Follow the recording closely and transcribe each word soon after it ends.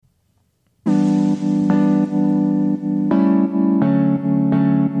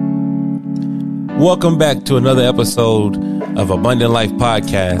Welcome back to another episode of Abundant Life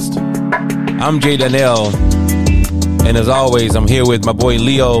Podcast. I'm Jay Danielle, and as always, I'm here with my boy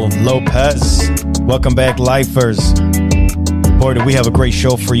Leo Lopez. Welcome back, lifers. Boy, do we have a great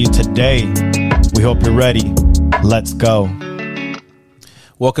show for you today. We hope you're ready. Let's go.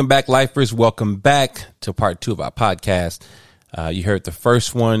 Welcome back, lifers. Welcome back to part 2 of our podcast. You heard the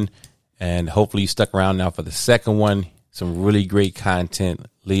first one, and hopefully you stuck around now for the second one. Some really great content.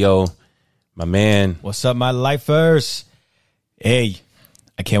 Leo, my man. What's up, my lifers? Hey,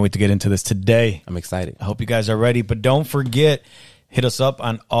 I can't wait to get into this today. I'm excited. I hope you guys are ready, but don't forget, hit us up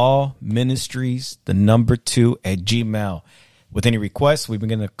on all ministries, the number 2 at Gmail. With any requests, we've been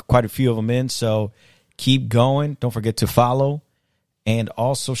getting quite a few of them in, so keep going. Don't forget to follow and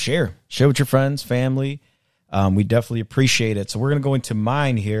also share. Share with your friends, family. We definitely appreciate it. So we're going to go into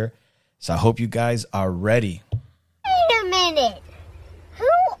mine here, so I hope you guys are ready. Wait a minute. Who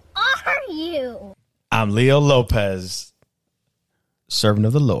are you? I'm Leo Lopez, servant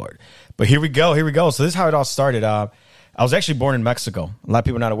of the Lord. But here we go. So this is how it all started. I was actually born in Mexico. A lot of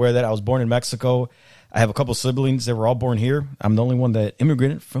people are not aware of that. I was born in Mexico. I have a couple siblings that were all born here. I'm the only one that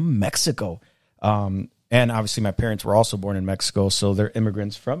immigrated from Mexico. And obviously my parents were also born in Mexico, so they're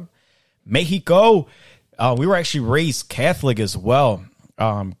immigrants from Mexico. We were actually raised Catholic as well,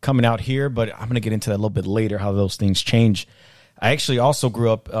 coming out here, but I'm going to get into that a little bit later, how those things change. I actually also grew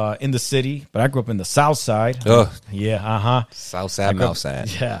up in the city, but I grew up in the South Side. Oh, yeah, South Side, North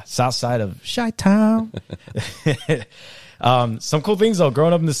Side. Yeah, South Side of Chi-Town. Some cool things, though,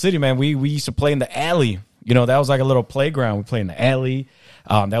 growing up in the city, man, we used to play in the alley. You know, that was like a little playground. We played in the alley.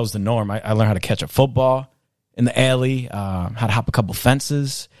 That was the norm. I learned how to catch a football in the alley, how to hop a couple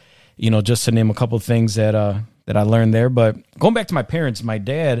fences, you know, just to name a couple of things that I learned there. But going back to my parents, my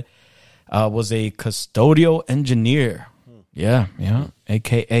dad was a custodial engineer. Yeah,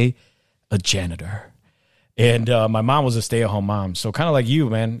 a.k.a. a janitor. And my mom was a stay-at-home mom. So kind of like you,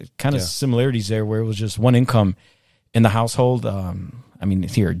 man, kind of similarities there where it was just one income in the household. I mean,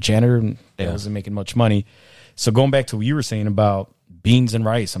 if you're a janitor, that wasn't making much money. So going back to what you were saying about beans and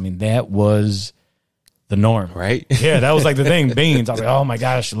rice, I mean, that was the norm. Right? Yeah, that was like the thing, beans. I was like, oh, my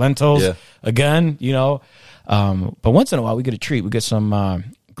gosh, lentils again, you know. But once in a while, we get a treat. We get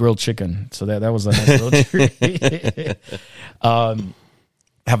some grilled chicken. So that was a nice little treat. I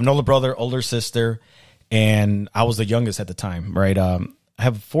have an older brother, older sister, and I was the youngest at the time, right? I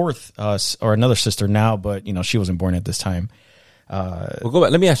have a fourth or another sister now, but, you know, she wasn't born at this time. Well, go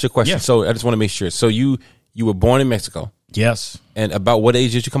back. Let me ask you a question. Yeah. So I just want to make sure. So you were born in Mexico. Yes. And about what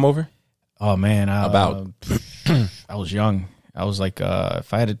age did you come over? Oh, man. About? I was young. I was like,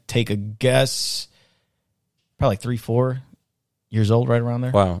 if I had to take a guess, probably like 3-4 years old, right around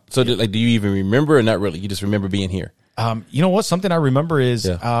there. Wow. So do you even remember or not really? You just remember being here? You know what? Something I remember is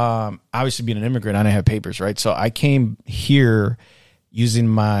obviously being an immigrant, I didn't have papers, right? So I came here using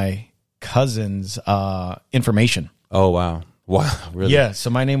my cousin's information. Oh, wow. Wow. Really? Yeah. So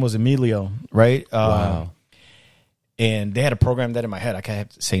my name was Emilio, right? Wow. And they had a program that in my head, I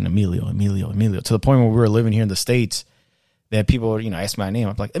kept saying Emilio, to the point where we were living here in the States that people would, you know, ask my name.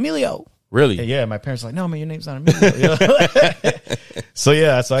 I'm like, Emilio. Really? Yeah. My parents were like, no, man, your name's not Emilio. You know? So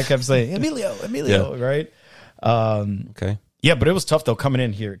I kept saying Emilio, right? Okay. Yeah, but it was tough though coming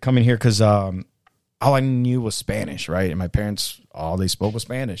in here because all I knew was Spanish, right? And my parents, all they spoke was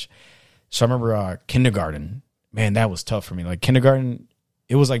Spanish. So I remember kindergarten. Man, that was tough for me. Like kindergarten,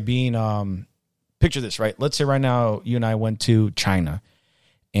 it was like being picture this, right? Let's say right now you and I went to China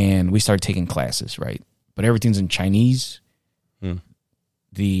and we started taking classes, right? But everything's in Chinese.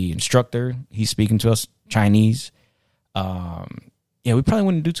 The instructor, he's speaking to us Chinese. Yeah, we probably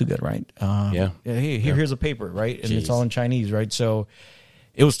wouldn't do too good, right? Here's a paper, right? And it's all in Chinese, right? So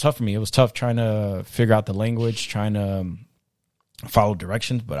it was tough for me. It was tough trying to figure out the language, trying to follow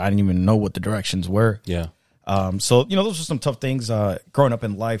directions, but I didn't even know what the directions were. Yeah. So, you know, those are some tough things growing up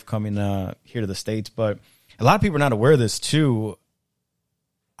in life, coming here to the States. But a lot of people are not aware of this, too.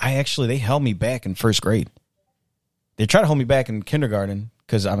 They held me back in first grade. They tried to hold me back in kindergarten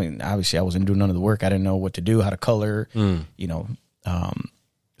because, I mean, obviously I wasn't doing none of the work. I didn't know what to do, how to color, you know.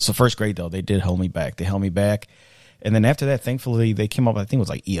 So first grade, though, they did hold me back. They held me back. And then after that, thankfully, they came up, I think it was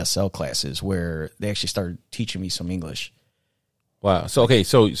like ESL classes where they actually started teaching me some English. Wow. So, okay.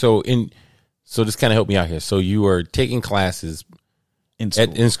 So this kind of helped me out here. So you were taking classes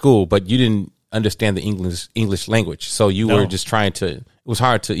in school, but you didn't understand the English language. So you were just trying to, it was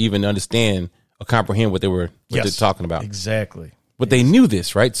hard to even understand or comprehend what they're talking about. Exactly. But they knew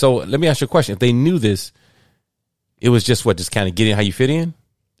this, right? So let me ask you a question. If they knew this, it was just just kind of getting how you fit in?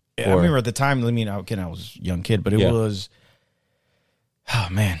 Yeah, I remember at the time, I mean, again, I was a young kid, but it was, oh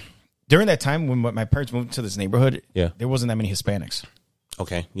man, during that time when my parents moved to this neighborhood, there wasn't that many Hispanics.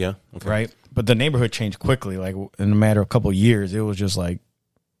 Okay, yeah. Okay. Right? But the neighborhood changed quickly. Like, in a matter of a couple of years, it was just, like,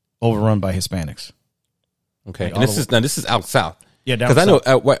 overrun by Hispanics. Okay. Like, and this is out south. Yeah, down south.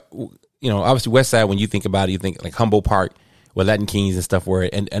 Because I know, obviously, West Side, when you think about it, you think, like, Humboldt Park, where Latin Kings and stuff were.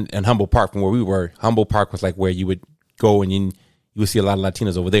 And Humboldt Park, from where we were, Humboldt Park was, like, where you would go and you would see a lot of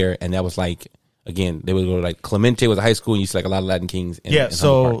Latinos over there. And that was, like, again, they would go to, like, Clemente was a high school, and you see, like, a lot of Latin Kings. In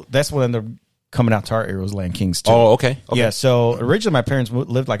so that's when they're coming out to our area was Latin Kings, too. Oh, okay. Yeah, so originally my parents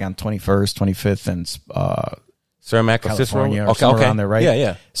lived, like, on 21st, 25th, and Cermak or Cicero? Okay. Around there, right?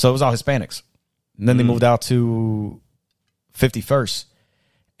 Yeah. So it was all Hispanics. And then they moved out to 51st.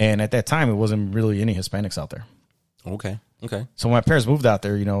 And at that time, it wasn't really any Hispanics out there. Okay. So when my parents moved out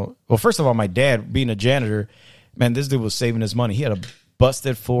there, well, first of all, my dad, being a janitor, man, this dude was saving his money. He had a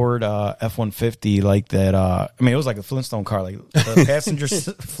busted Ford F-150 like that. It was like a Flintstone car. Like, the passenger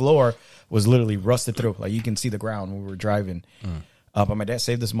floor was literally rusted through. Like, you can see the ground when we were driving. But my dad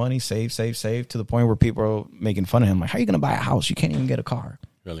saved this money, saved, to the point where people were making fun of him. Like, how are you going to buy a house? You can't even get a car.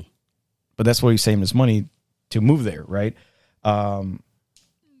 Really? But that's where he's saving his money to move there, right?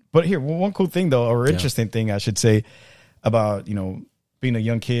 But here, one cool thing, though, or interesting thing, I should say, about, being a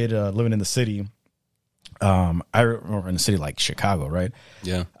young kid living in the city. I remember in a city like Chicago, right?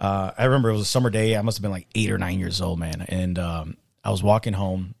 Yeah. I remember it was a summer day. I must have been like 8 or 9 years old, man. And I was walking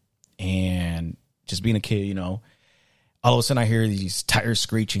home and just being a kid, all of a sudden I hear these tires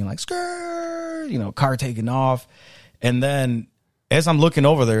screeching, like, skrrr, car taking off. And then as I'm looking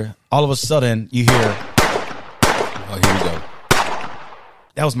over there, all of a sudden you hear, oh, here we go.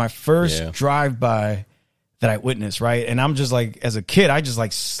 That was my first drive-by that I witnessed, right? And I'm just like, as a kid, I just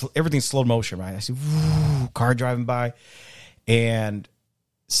like everything's slow motion, right? I see car driving by, and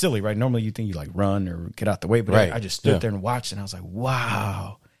silly, right? Normally you think you like run or get out the way, but I just stood there and watched, and I was like,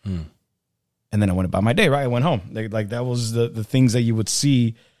 wow. And then I went about my day, right? I went home. Like, that was the things that you would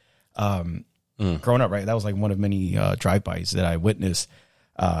see growing up, right? That was like one of many drive-bys that I witnessed.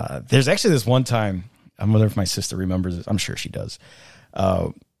 There's actually this one time, I wonder if my sister remembers this. I'm sure she does.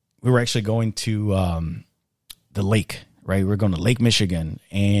 We were actually going to the lake, right? We were going to Lake Michigan,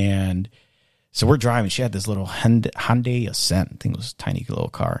 and so we're driving. She had this little Hyundai Ascent. I think it was a tiny little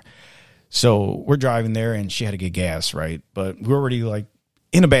car. So we're driving there, and she had to get gas, right? But we're already like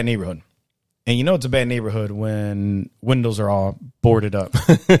in a bad neighborhood. And it's a bad neighborhood when windows are all boarded up.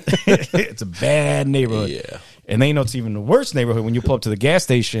 It's a bad neighborhood. Yeah. And then it's even the worst neighborhood when you pull up to the gas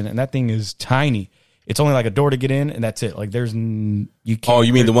station, and that thing is tiny. It's only like a door to get in, and that's it. Like, you can't. Oh,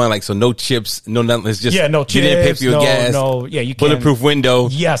 you mean the one like, so no chips, no nothing. It's just no chips, you didn't pay for your gas. No, you can't. Bulletproof window.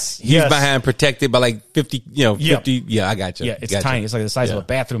 Yes, he's behind, protected by like 50. 50. Yeah, I got you. Yeah, it's tiny. It's like the size of a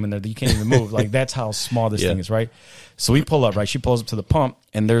bathroom in there that you can't even move. Like, that's how small this thing is, right? So we pull up, right? She pulls up to the pump,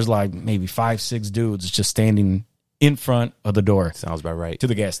 and there's like maybe 5-6 dudes just standing in front of the door. Sounds about right. To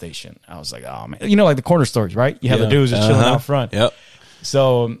the gas station. I was like, oh man, like the corner stores, right? You have the dudes just chilling out front. Yep.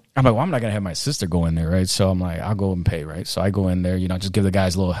 So I'm like, well, I'm not gonna have my sister go in there, right? So I'm like, I'll go and pay, right? So I go in there, just give the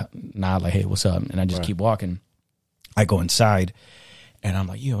guys a little nod, like, hey, what's up? And I just keep walking. I go inside, and I'm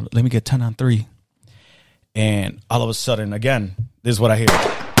like, let me get 10 on 3. And all of a sudden, again, this is what I hear.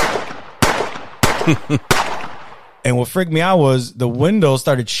 And what freaked me out was the windows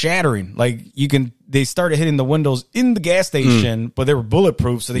started shattering. Like, they started hitting the windows in the gas station, but they were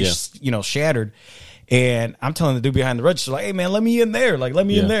bulletproof, so they just, shattered. And I'm telling the dude behind the register, like, hey, man, let me in there. Like, let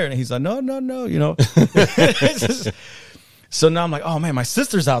me in there. And he's like, no. So now I'm like, oh, man, my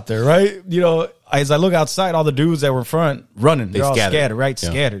sister's out there, right? As I look outside, all the dudes that were in front running. They're all scattered, right? Yeah.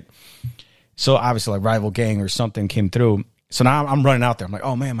 Scattered. So obviously, like, rival gang or something came through. So now I'm running out there. I'm like,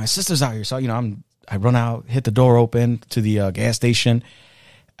 oh, man, my sister's out here. So, I run out, hit the door open to the gas station.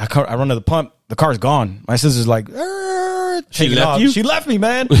 I run to the pump. The car's gone. My sister's like, she left you? She left me,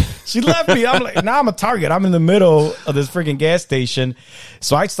 man. She left me. I'm like, now I'm a target. I'm in the middle of this freaking gas station.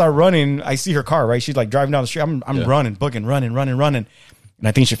 So I start running. I see her car, right? She's like driving down the street. I'm running, running. And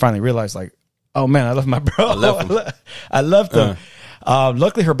I think she finally realized, like, oh, man, I left my bro. I left him.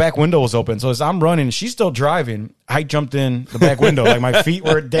 Luckily, her back window was open. So as I'm running, she's still driving. I jumped in the back window. Like, my feet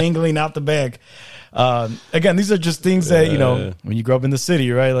were dangling out the back. Again, these are just things that, when you grow up in the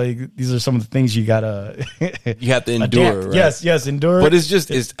city, right? Like, these are some of the things you gotta, you have to endure, right? Yes, endure. But it's just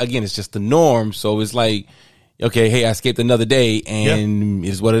the norm. So it's like, okay, hey, I escaped another day, and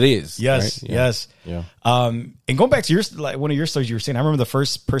it's what it is. Yes, right? yes. Yeah. And going back to one of your stories you were saying, I remember the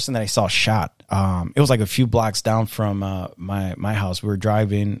first person that I saw shot. It was like a few blocks down from my house. We were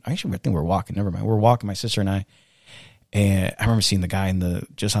driving. Actually, I think we were walking. Never mind. We were walking, my sister and I. And I remember seeing the guy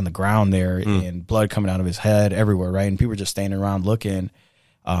just on the ground there, and blood coming out of his head everywhere, right? And people were just standing around looking.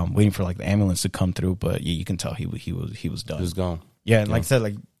 waiting for like the ambulance to come through. But yeah, you can tell he was done. He was gone. Yeah, and like I said,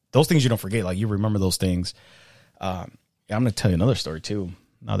 like those things you don't forget. Like you remember those things. Yeah, I'm gonna tell you another story too.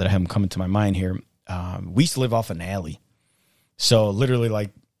 Now that I have them coming to my mind here, we used to live off an alley. So literally, like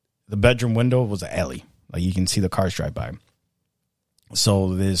the bedroom window was an alley. Like you can see the cars drive by.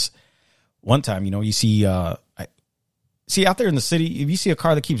 So this one time, you see, see out there in the city, if you see a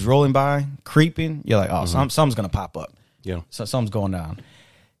car that keeps rolling by, creeping, you're like, oh, something's gonna pop up. Yeah, so something's going down.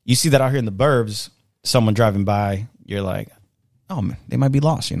 You see that out here in the burbs, someone driving by, you're like, oh man, they might be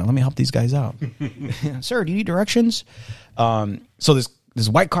lost. Let me help these guys out. Sir, do you need directions? So this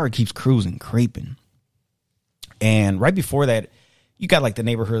white car keeps cruising, creeping. And right before that, you got like the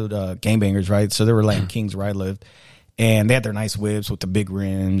neighborhood gangbangers, right? So they were Latin Kings where I lived. And they had their nice whips with the big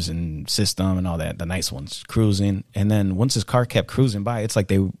rims and system and all that, the nice ones cruising. And then once this car kept cruising by, it's like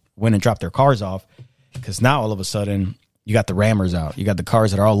they went and dropped their cars off. Because now all of a sudden, you got the rammers out. You got the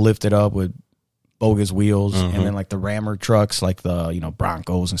cars that are all lifted up with bogus wheels. And then like the rammer trucks, like the,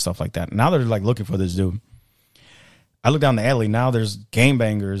 Broncos and stuff like that. Now they're like looking for this dude. I look down the alley. Now there's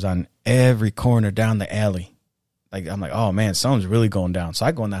gangbangers on every corner down the alley. Like, I'm like, oh man, something's really going down. So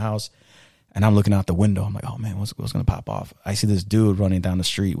I go in the house and I'm looking out the window. I'm like, oh man, what's going to pop off? I see this dude running down the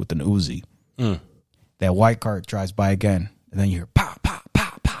street with an Uzi. That white car drives by again. And then you hear pop, pop,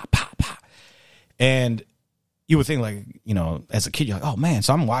 pop, pop, pop, pop. And you would think like, as a kid, you're like, oh man.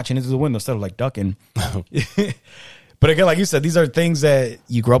 So I'm watching into the window instead of like ducking. But again, like you said, these are things that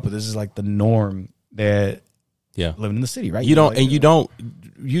you grew up with. This is like the norm that living in the city, right? You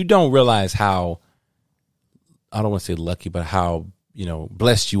don't realize how, I don't want to say lucky, but how,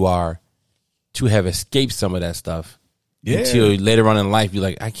 blessed you are to have escaped some of that stuff. Yeah. Until later on in life, you're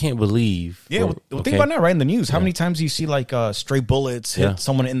like, I can't believe. Yeah. Well, think about that, right? In the news, how many times do you see like stray bullets hit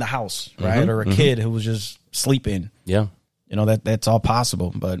someone in the house, right? Or a kid who was just sleeping. Yeah. That's all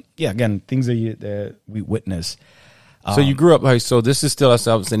possible. But yeah, again, things that we witness. So you grew up, so this is still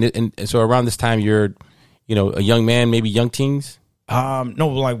ourselves. And so around this time, you're, a young man, maybe young teens? No,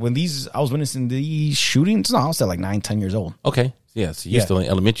 like when I was witnessing these shootings. No, I was at like 9, 10 years old. Okay, yeah, so you're still in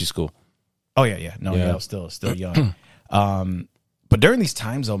elementary school. Oh yeah. No, I was still young. But during these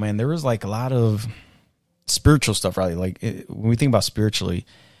times, though, man, there was like a lot of spiritual stuff. Right, like when we think about spiritually,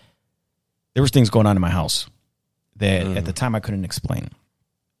 there was things going on in my house that at the time I couldn't explain.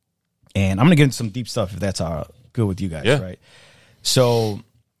 And I'm gonna get into some deep stuff if that's good with you guys, right? So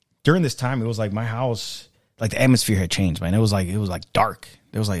during this time, it was like my house. Like the atmosphere had changed, man. It was like dark.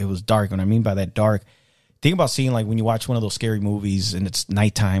 It was dark. What I mean by that dark, think about seeing like when you watch one of those scary movies and it's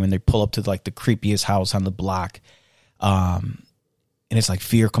nighttime and they pull up to like the creepiest house on the block, and it's like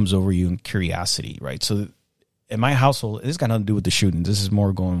fear comes over you and curiosity, right? So in my household, this got nothing to do with the shooting. This is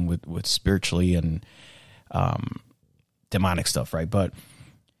more going with spiritually and demonic stuff, right? But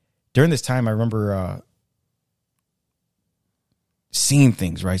during this time, I remember seeing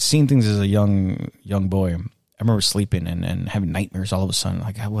things, right? Seeing things as a young boy. I remember sleeping and having nightmares all of a sudden.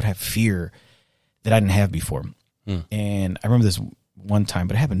 Like I would have fear that I didn't have before. And I remember this one time,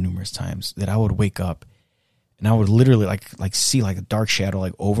 but it happened numerous times, that I would wake up and I would literally like see like a dark shadow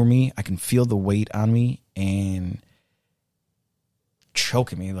like over me. I can feel the weight on me and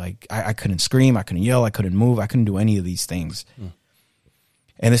choking me. Like I couldn't scream, I couldn't yell, I couldn't move, I couldn't do any of these things.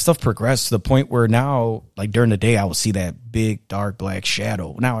 And this stuff progressed to the point where now, like during the day, I would see that big, dark, black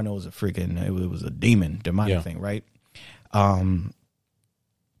shadow. Now I know it was a demonic thing, right? And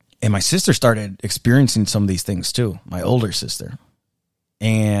my sister started experiencing some of these things too, my older sister.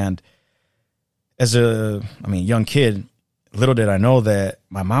 And as a young kid, little did I know that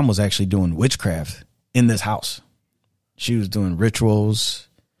my mom was actually doing witchcraft in this house. She was doing rituals,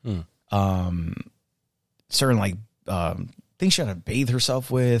 certain like things she had to bathe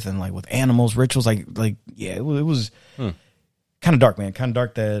herself with, and like with animals, rituals, it was kind of dark, man. Kind of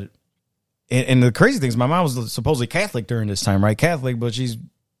dark that, and the crazy thing is my mom was supposedly Catholic during this time, right? Catholic, but she's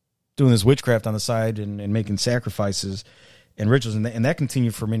doing this witchcraft on the side and making sacrifices and rituals, and that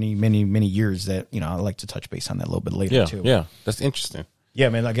continued for many, many, many years. That I'd like to touch base on that a little bit later too. Yeah, that's interesting. Yeah,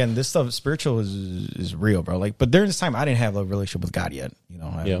 man. Again, this stuff, spiritual is real, bro. Like, but during this time, I didn't have a relationship with God yet.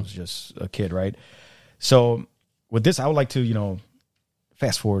 I was just a kid, right? So with this, I would like to,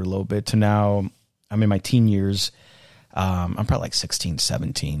 fast forward a little bit to now. I'm in my teen years. I'm probably like 16,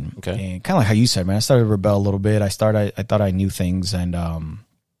 17. Okay. And kind of like how you said, man, I started to rebel a little bit. I thought I knew things. And I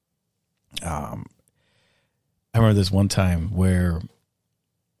remember this one time where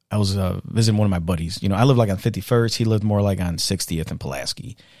I was visiting one of my buddies. I lived like on 51st. He lived more like on 60th and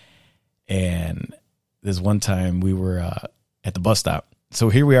Pulaski. And this one time we were at the bus stop. So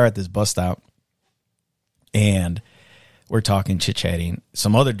here we are at this bus stop. And we're talking, chit-chatting.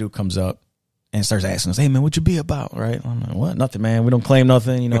 Some other dude comes up and starts asking us, hey, man, what you be about, right? I'm like, what? Nothing, man. We don't claim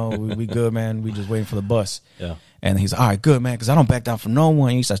nothing. You know, we good, man. We just waiting for the bus. Yeah. And he's all right, good, man, because I don't back down for no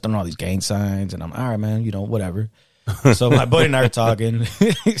one. He starts throwing all these gang signs, and I'm all right, man, you know, whatever. So my buddy and I are talking,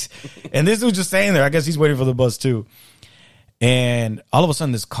 and this dude's just standing there. I guess he's waiting for the bus, too. And all of a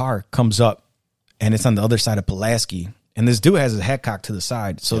sudden, this car comes up, and it's on the other side of Pulaski. And this dude has his head cocked to the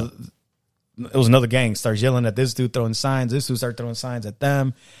side. So it was another gang starts yelling at this dude, throwing signs. This dude started throwing signs at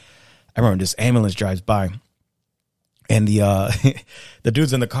them. I remember this ambulance drives by, and the the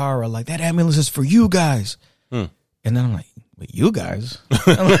dudes in the car are like, that ambulance is for you guys. And then I'm like, wait, you guys?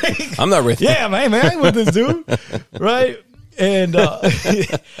 I'm, like, I'm not with you. Yeah, man, I ain't with this dude. Right? And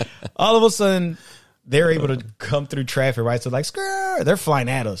all of a sudden, they're able to come through traffic, right? So like, skrr, they're flying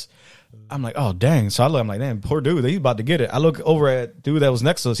at us. I'm like, oh, dang. So I look, I'm like, damn, poor dude. He's about to get it. I look over at dude that was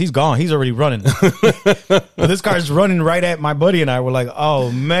next to us. He's gone. He's already running. But this car's running right at my buddy and I. We're like,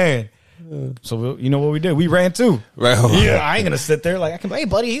 oh, man. So you know what we did? We ran too. Right. Yeah, I ain't gonna sit there like I can. Hey,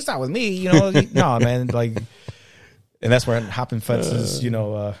 buddy, he's not with me. You know, no, man. Like, and that's where hopping fences, you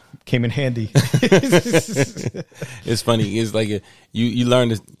know, came in handy. It's funny. It's like you learn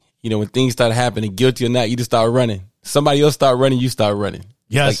to, you know, when things start happening, guilty or not, you just start running. Somebody else start running, you start running.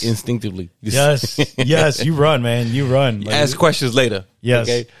 Yes, like instinctively. Yes. You run, man. You run. Like, ask questions later. Yes.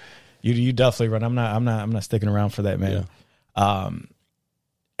 Okay. You definitely run. I'm not sticking around for that, man. Yeah.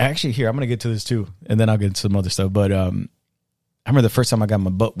 Actually, here, I'm going to get to this too, and then I'll get into some other stuff. But I remember the first time I got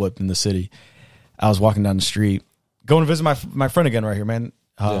my butt whipped in the city. I was walking down the street, going to visit my friend again right here, man,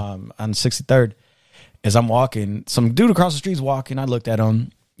 on 63rd. As I'm walking, some dude across the street's walking. I looked at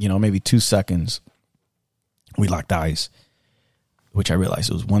him, you know, maybe 2 seconds. We locked eyes, which I realized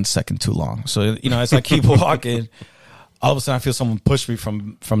it was 1 second too long. So, you know, as I keep walking, all of a sudden I feel someone push me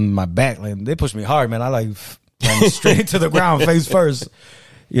from my back. Like, they pushed me hard, man. I like went straight to the ground face first.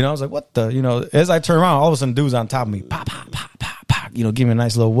 You know, I was like, what the, you know, as I turn around, all of a sudden dude's on top of me. Pop, pop, pop, pop, pop, you know, give me a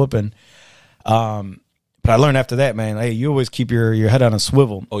nice little whooping. But I learned after that, man, hey, you always keep your head on a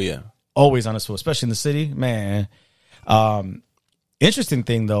swivel. Oh, yeah. Always on a swivel, especially in the city, man. Interesting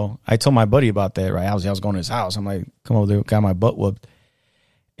thing, though, I told my buddy about that, right? I was going to his house. I'm like, come over there, got my butt whooped.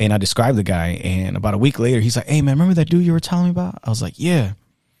 And I described the guy. And about a week later, he's like, hey, man, remember that dude you were telling me about? I was like, yeah.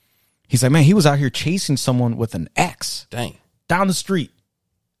 He's like, man, he was out here chasing someone with an axe. Dang. Down the street.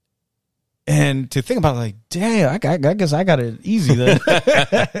 And to think about it, like, damn, I guess I got it easy then.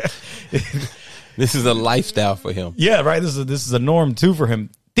 This is a lifestyle for him. Yeah, right. This is a norm, too, for him.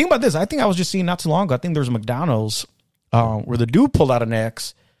 Think about this. I think I was just seeing not too long ago, I think there was a McDonald's where the dude pulled out an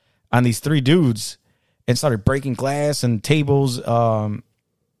axe on these three dudes and started breaking glass and tables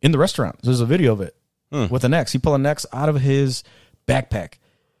in the restaurant. There's a video of it with an axe. He pulled an axe out of his backpack.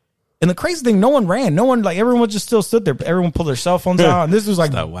 And the crazy thing, no one ran. No one, like, everyone just still stood there. Everyone pulled their cell phones out. And this was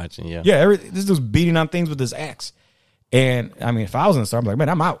like, stop watching, yeah. Yeah, this was beating on things with his axe. And, I mean, if I was in the store, I'm like, man,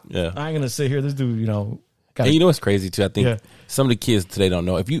 I'm out. Yeah. I ain't going to sit here. This dude, you know. And you know what's crazy, too? I think some of the kids today don't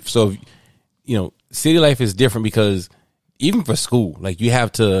know. If you know, city life is different because even for school, like, you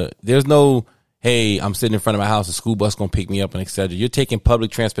have to, there's no, hey, I'm sitting in front of my house, a school bus going to pick me up and et cetera. You're taking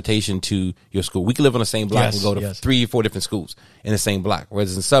public transportation to your school. We can live on the same block and go to 3 or 4 different schools in the same block.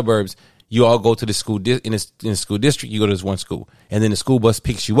 Whereas in suburbs, you all go to the school, in a school district, you go to this one school. And then the school bus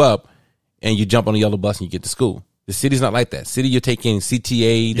picks you up and you jump on the yellow bus and you get to school. The city's not like that. City, you're taking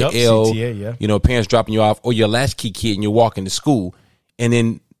CTA, the L, CTA, you know, parents dropping you off, or your latchkey kid and you're walking to school. And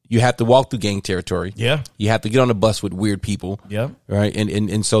then you have to walk through gang territory. Yeah. You have to get on the bus with weird people. Yeah. Right.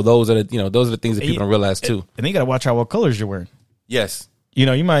 And so those are the things that people don't realize too. And then you got to watch out what colors you're wearing. Yes. You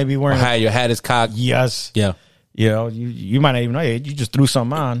know, you might be wearing your hat is cocked. Yes. Yeah. You know, you might not even know you just threw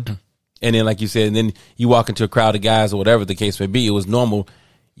something on. And then, like you said, and then you walk into a crowd of guys or whatever the case may be. It was normal.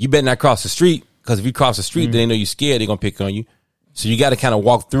 You better not cross the street, because if you cross the street, they know you're scared. They're gonna pick on you. So you got to kind of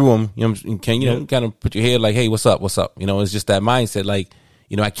walk through them. You know, and kind of put your head like, hey, what's up? What's up? You know, it's just that mindset. Like,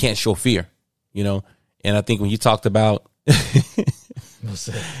 you know, I can't show fear. You know, and I think when you talked about,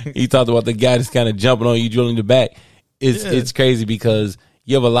 he talked about the guy that's kind of jumping on you, drilling the back. It's crazy because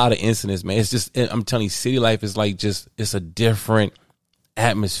you have a lot of incidents, man. It's just, I'm telling you, city life is like it's a different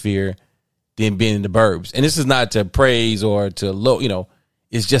atmosphere than being in the burbs. And this is not to praise or to you know,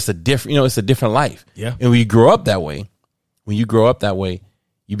 it's just a different, you know, it's a different life. Yeah. And when you grow up that way,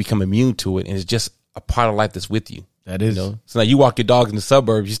 you become immune to it. And it's just a part of life that's with you. That is. You know? So now you walk your dogs in the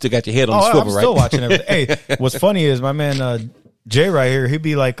suburbs, you still got your head on the swivel, I'm right? still watching everything. Hey, what's funny is my man Jay right here, he'd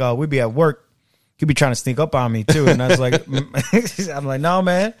be like, we'd be at work. He'd be trying to sneak up on me too. And I was like, I'm like, no,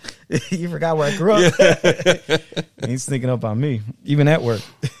 man, you forgot where I grew up. He's sneaking up on me, even at work.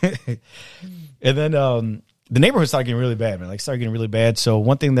 And then the neighborhood started getting really bad, man. Like, started getting really bad. So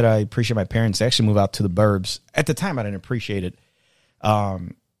one thing that I appreciate my parents, they actually moved out to the burbs. At the time, I didn't appreciate it.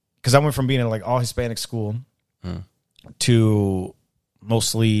 Because I went from being in like all Hispanic school to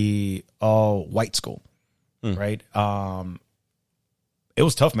mostly all white school, right? It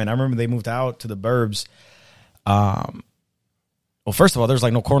was tough, man. I remember they moved out to the burbs. Well, first of all, there's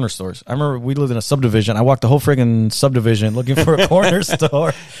like no corner stores. I remember we lived in a subdivision. I walked the whole friggin' subdivision looking for a corner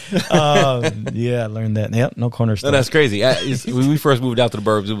store. Yeah, I learned that. Yep, no corner store. No, that's crazy. When we first moved out to the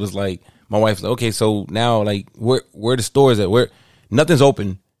burbs, it was like my wife's like, okay, so now like where the stores at? Where nothing's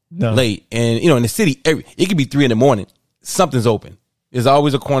open late, and in the city, it could be 3 a.m. Something's open. There's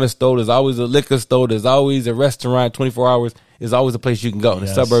always a corner store. There's always a liquor store. There's always a restaurant. 24 hours. There's always a place you can go.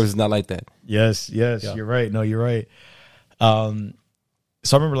 Yes. The suburbs is not like that. Yes, yeah. You're right. No, you're right.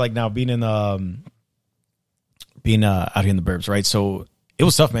 So I remember like now being out here in the burbs, right? So it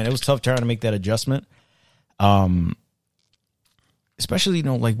was tough, man. It was tough trying to make that adjustment. Especially,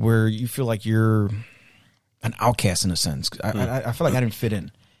 like where you feel like you're an outcast in a sense. I feel like I didn't fit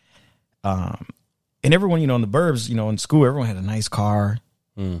in. And everyone, in the burbs, in school, everyone had a nice car.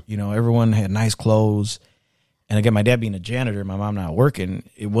 Everyone had nice clothes. And again, my dad being a janitor, my mom not working,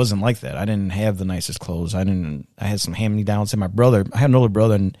 it wasn't like that. I didn't have the nicest clothes. I had some hand-me-downs. And my brother, I had an older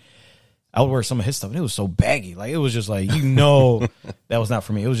brother, and I would wear some of his stuff, and it was so baggy. Like, it was just like, that was not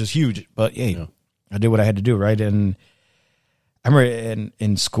for me. It was just huge. But, hey, I did what I had to do, right? And I remember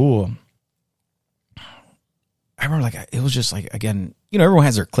in school, I remember, like, it was just like, again, everyone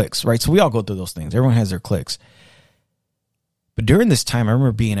has their cliques, right? So we all go through those things. Everyone has their cliques. But during this time, I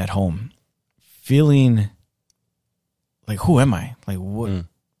remember being at home, feeling like, who am I? Like, what?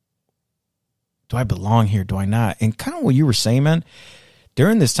 Do I belong here? Do I not? And kind of what you were saying, man,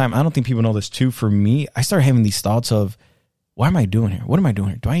 during this time, I don't think people know this too. For me, I started having these thoughts of, why am I doing here? What am I doing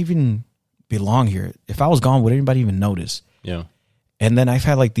here? Do I even belong here? If I was gone, would anybody even notice? Yeah. And then I've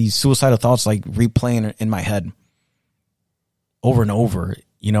had like these suicidal thoughts, like replaying in my head over and over,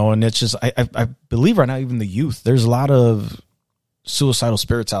 and it's just, I believe right now, even the youth, there's a lot of suicidal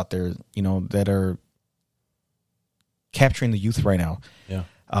spirits out there, that are capturing the youth right now. Yeah.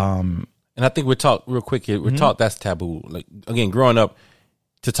 And I think we're taught real quick here. We're taught that's taboo. Like, again, growing up,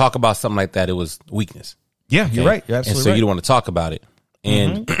 to talk about something like that, it was weakness. Yeah, okay? You're right. You're absolutely and so right. you don't want to talk about it.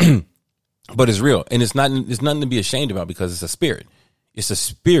 And, but it's real. And it's nothing to be ashamed about, because it's a spirit. It's a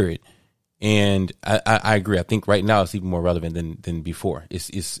spirit. And I agree. I think right now it's even more relevant than before.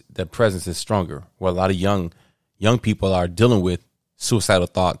 It's the presence is stronger, where a lot of young people are dealing with suicidal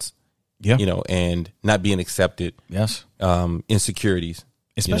thoughts. Yeah. And not being accepted. Yes. Insecurities.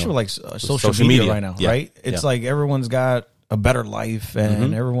 Especially with like social media right now, right? It's like everyone's got a better life,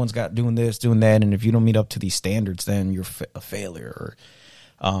 and everyone's got doing this, doing that. And if you don't meet up to these standards, then you're a failure.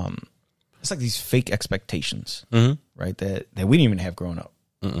 Or it's like these fake expectations, right? That we didn't even have growing up.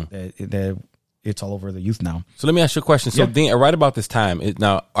 That it's all over the youth now. So let me ask you a question. So then, right about this time,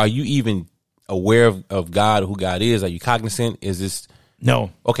 now, are you even aware of God, who God is? Are you cognizant? Is this...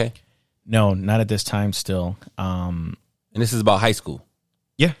 No. Okay. No, not at this time still. And this is about high school?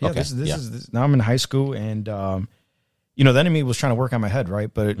 Yeah. Okay. This is now I'm in high school, and, the enemy was trying to work on my head,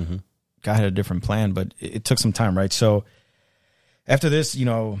 right? But God had a different plan, but it took some time, right? So after this,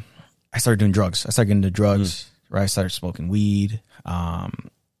 I started doing drugs. I started getting into drugs, right? I started smoking weed.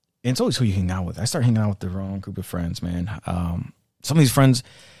 And it's always who you hang out with. I started hanging out with the wrong group of friends, man. Some of these friends,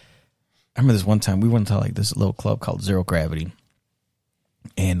 I remember this one time we went to like this little club called Zero Gravity,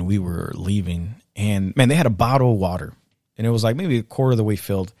 and we were leaving, and man, they had a bottle of water, and it was like maybe a quarter of the way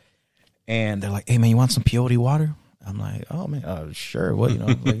filled. And they're like, "Hey man, you want some peyote water?" I'm like, "Oh man, sure." What,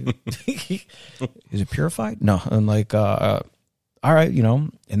 like, is it purified? No. I'm like, all right,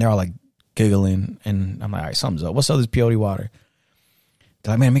 and they're all like giggling, and I'm like, all right, something's up. What's up with this peyote water?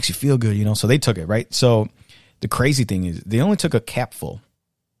 They're like, man, it makes you feel good, So they took it, right? So the crazy thing is, they only took a cap full,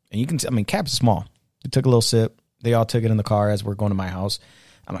 and you can, caps are small. They took a little sip. They all took it in the car as we're going to my house.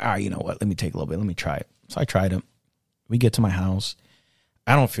 I'm like, all right, you know what? Let me take a little bit. Let me try it. So I tried it. We get to my house.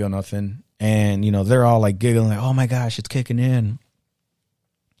 I don't feel nothing. And, they're all like giggling, like, oh my gosh, it's kicking in.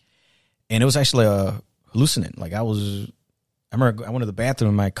 And it was actually a hallucinant. Like I remember I went to the bathroom,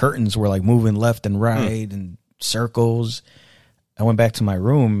 and my curtains were like moving left and right and circles. I went back to my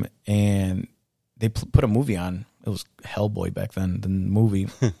room, and they put a movie on. It was Hellboy back then, the movie.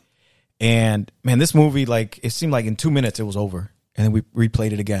 And man, this movie, like, it seemed like in 2 minutes it was over. And then we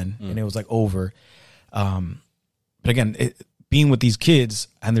replayed it again, and it was like over. But again, being with these kids,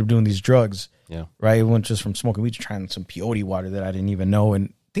 and they're doing these drugs, right? It went just from smoking weed to trying some peyote water that I didn't even know.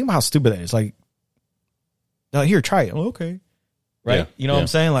 And think about how stupid that is. Like, here, try it. Oh, okay. Right? You know what I'm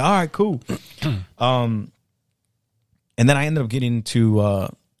saying? Like, all right, cool. And then I ended up getting into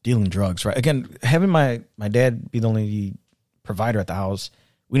dealing drugs, right? Again, having my dad be the only provider at the house,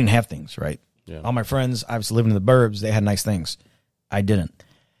 we didn't have things, right? Yeah. All my friends, obviously living in the burbs, they had nice things. I didn't.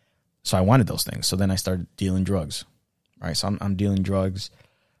 So I wanted those things. So then I started dealing drugs, right? So I'm dealing drugs,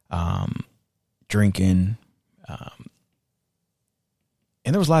 drinking. And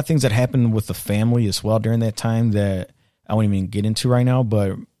there was a lot of things that happened with the family as well during that time that I won't even get into right now,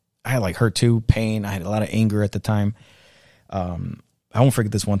 but I had like hurt too, pain. I had a lot of anger at the time. I won't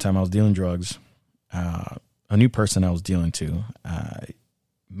forget this one time I was dealing drugs. A new person I was dealing to. I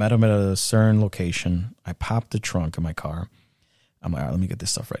met him at a certain location. I popped the trunk of my car. I'm like, all right, let me get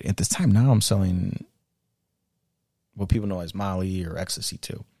this stuff ready. At this time now I'm selling what people know as Molly or ecstasy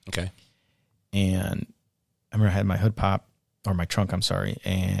too. Okay. And I remember I had my hood pop, or my trunk, I'm sorry,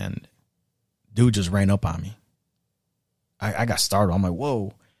 and dude just ran up on me. I got startled. I'm like,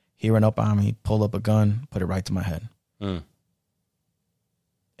 whoa. He ran up on me, pulled up a gun, put it right to my head. Mm.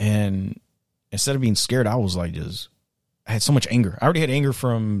 And instead of being scared, I was like I had so much anger. I already had anger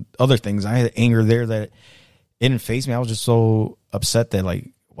from other things. I had anger there that it didn't faze me. I was just so upset that like,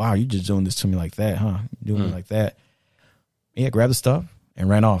 wow, you just doing this to me like that, huh? Doing it like that. Yeah, grabbed the stuff and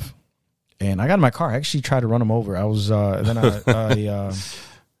ran off. And I got in my car. I actually tried to run him over. I was, then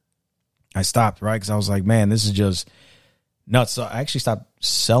I stopped, right? Because I was like, man, this is just nuts. So I actually stopped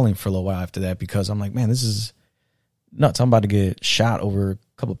selling for a little while after that because I'm like, man, this is nuts. I'm about to get shot over a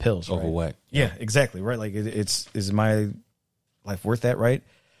couple of pills. Over right? what? Yeah, exactly. Right. Like is my life worth that? Right.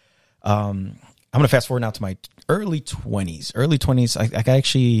 I'm going to fast forward now to my early 20s. I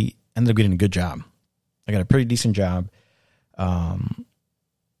actually ended up getting a good job. I got a pretty decent job.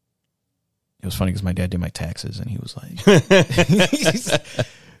 It was funny because my dad did my taxes, and he was like,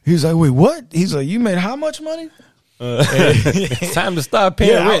 he's like, wait, what? He's like, you made how much money? It's time to start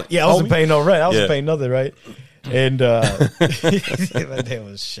paying rent. I wasn't paying no rent. I wasn't paying nothing, right? And my dad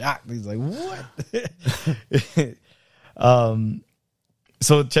was shocked. He's like, what?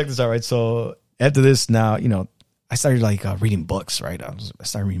 So check this out, right? So after this, now, I started like reading books, right? I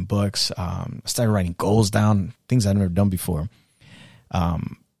started reading books. I started writing goals down, things I'd never done before.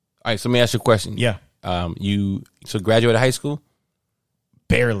 All right, so let me ask you a question. Yeah. You graduated high school?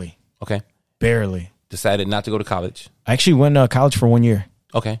 Barely. Okay. Barely. Decided not to go to college? I actually went to college for 1 year.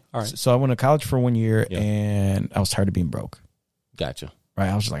 Okay, all right. So I went to college for 1 year, and I was tired of being broke. Gotcha. Right,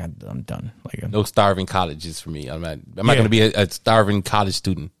 I was just like, I'm done. Like, no starving colleges for me. I'm not going to be a starving college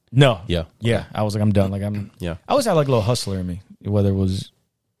student. No. Yeah. Yeah. I was like, I'm done. Like I always had like a little hustler in me, whether it was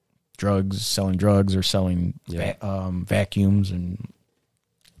selling drugs or selling vacuums and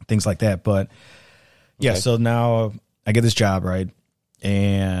things like that. But yeah, so now I get this job, right?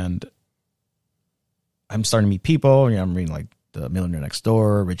 And I'm starting to meet people. I'm reading like The Millionaire Next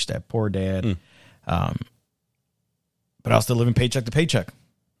Door, Rich Dad, Poor Dad. But I was still living paycheck to paycheck,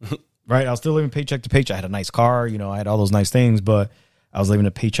 right? I was still living paycheck to paycheck. I had a nice car, I had all those nice things, but I was living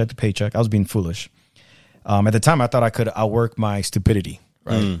a paycheck to paycheck. I was being foolish. At the time, I thought I could outwork my stupidity,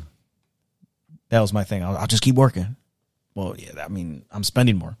 right? That was my thing. I'll just keep working. Well, yeah, I mean, I'm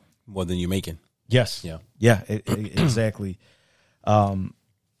spending more. More than you're making. Yes. Yeah. Yeah, exactly. Also,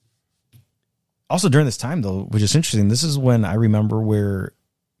 during this time, though, which is interesting, this is when I remember where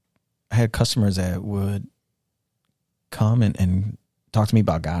I had customers that would come and talk to me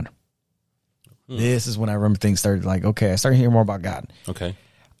about God. This is when I remember things started like, okay, I started hearing more about God. Okay.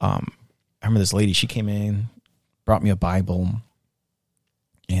 I remember this lady, she came in, brought me a Bible,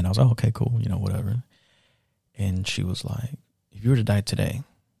 and I was like, oh, okay, cool, whatever. And she was like, if you were to die today,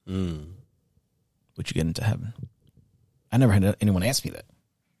 would you get into heaven? I never had anyone ask me that.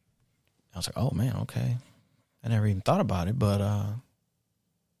 I was like, oh, man, okay. I never even thought about it, but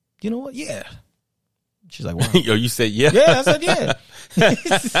you know what? Yeah. She's like, wow. Yo, you said yeah? Yeah, I said yeah.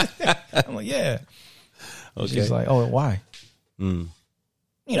 I'm like, yeah. Okay. She's like, oh, why? I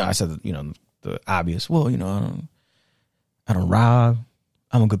said, the obvious. Well, I don't rob.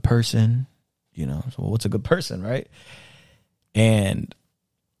 I'm a good person. So what's a good person, right? And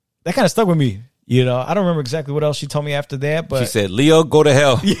that kind of stuck with me. I don't remember exactly what else she told me after that, but she said, "Leo, go to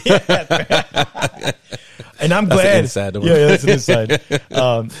hell." Yeah. And I'm glad. That's an inside. Yeah, that's an inside.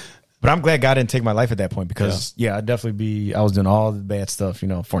 But I'm glad God didn't take my life at that point because I'd definitely I was doing all the bad stuff,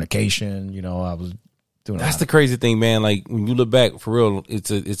 fornication, I was doing That's the crazy thing, man. Like when you look back for real, it's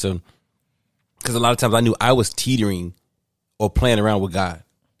a because a lot of times I knew I was teetering or playing around with God.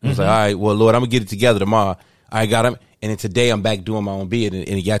 I was like, all right, well, Lord, I'm gonna get it together tomorrow. I got him, and then today I'm back doing my own bid, and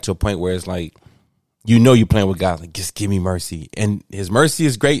it got to a point where it's like, you're playing with God, like just give me mercy, and His mercy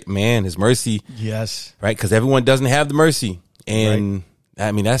is great, man. His mercy, yes, right? Because everyone doesn't have the mercy, and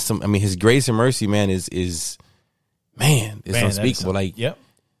I mean His grace and mercy, man, is Man, it's unspeakable. Like, yep.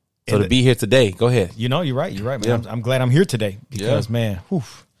 So to be here today, go ahead. You know, you're right, man. Yeah. I'm glad I'm here today because, man, whew.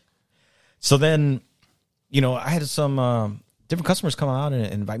 So then, you know, I had some different customers come out and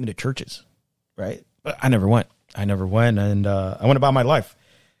invite me to churches, right? But I never went. And I went about my life.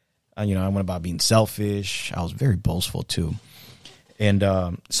 You know, I went about being selfish. I was very boastful too. And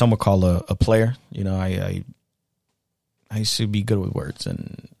some would call a player. You know, I used to be good with words,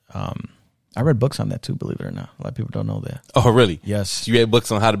 and I read books on that too. Believe it or not, a lot of people don't know that. Oh, really? Yes. So you read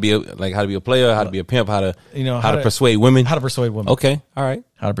books on how to be a player, how to be a pimp, how to persuade women. How to persuade women. Okay, all right.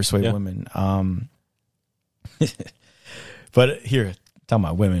 How to persuade women. But here, talking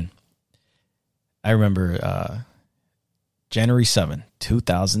about women, I remember January 7th,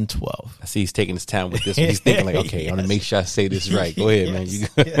 2012. I see he's taking his time with this one. He's thinking like, okay, I want to make sure I say this right. Go ahead, man.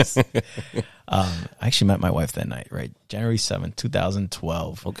 Yes. I actually met my wife that night, right? January 7th,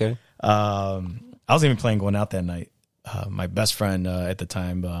 2012. Okay. I wasn't even planning going out that night. My best friend at the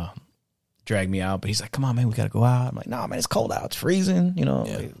time dragged me out, but he's like, come on, man, we got to go out. I'm like, no, man, it's cold out. It's freezing. You know,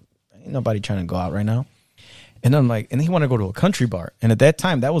 like, ain't nobody trying to go out right now. And I'm like, and he wanted to go to a country bar. And at that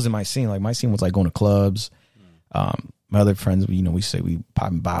time, that wasn't my scene. Like, my scene was like going to clubs. My other friends, you know, we say we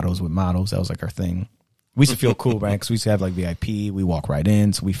popping bottles with models. That was like our thing. We used to feel cool, right? Because we used to have like VIP. We walk right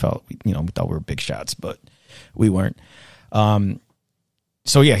in. So we felt, you know, we thought we were big shots, but we weren't.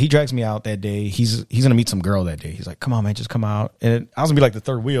 So yeah, he drags me out that day. He's going to meet some girl that day. He's like, come on, man, just come out. And I was going to be like the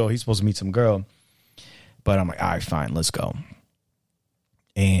third wheel. He's supposed to meet some girl. But I'm like, all right, fine, let's go.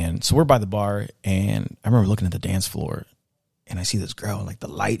 And so we're by the bar, and I remember looking at the dance floor, and I see this girl, like the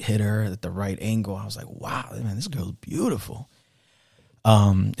light hit her at the right angle. I was like, wow, man, this girl's beautiful.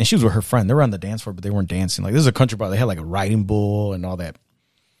 And she was with her friend. They were on the dance floor, but they weren't dancing. Like, this is a country bar. They had like a riding bull and all that.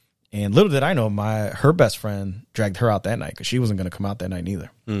 And little did I know, her best friend dragged her out that night because she wasn't going to come out that night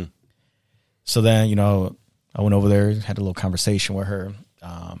either. So then, you know, I went over there, had a little conversation with her.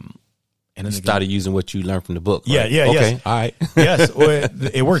 And then started using what you learned from the book. Right? Yeah. Okay. Yes. All right. Yes. Well,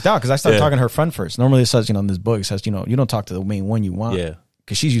 it worked out because I started talking to her friend first. Normally it says, you know, in this book, it says, you know, you don't talk to the main one you want. Yeah.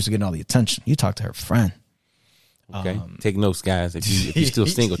 Because she's used to getting all the attention. You talk to her friend. Okay. Take notes, guys. If you're still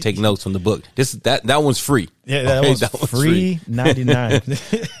single, take notes from the book. That one's free. Yeah, that one's free.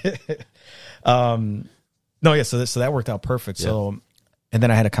 $99. No, yeah. So that worked out perfect. Yeah. So, and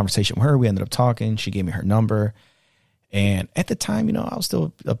then I had a conversation with her. We ended up talking. She gave me her number. And at the time, you know, I was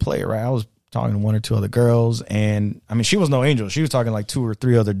still a player, right? I was talking to one or two other girls, and I mean, she was no angel. She was talking like 2 or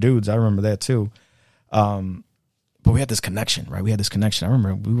 3 other dudes. I remember that too. But we had this connection, right? I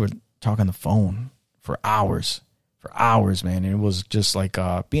remember we were talking on the phone for hours, man. And it was just like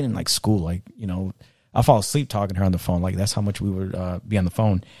being in like school, like, you know, I fall asleep talking to her on the phone. Like, that's how much we would be on the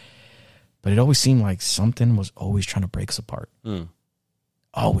phone. But it always seemed like something was always trying to break us apart.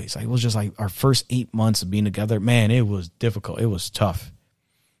 Always. Like, it was just like our first 8 months of being together. Man, it was difficult. It was tough.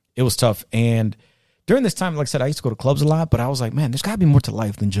 And during this time, like I said, I used to go to clubs a lot, but I was like, man, there's got to be more to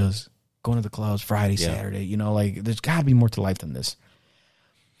life than just going to the clubs Friday, Saturday. You know, like, there's got to be more to life than this.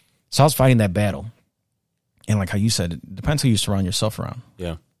 So I was fighting that battle. And like how you said, it depends who you surround yourself around.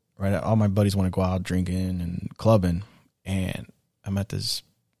 Yeah. Right? All my buddies want to go out drinking and clubbing. And I met this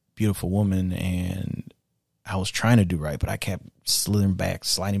beautiful woman, and I was trying to do right, but I kept sliding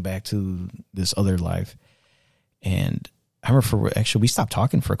back to this other life. And I remember we stopped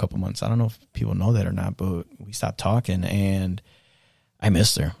talking for a couple months. I don't know if people know that or not, but we stopped talking, and I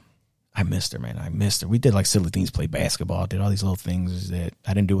missed her. Man. I missed her. We did like silly things, played basketball, did all these little things that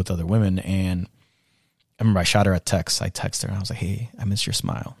I didn't do with other women. And I remember I shot her a text. I texted her, and I was like, hey, I miss your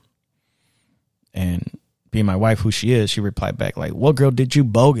smile. And being my wife, who she is, she replied back like, what girl did you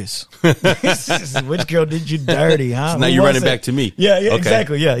bogus? Which girl did you dirty, huh? So now you're running back to me. Yeah, okay.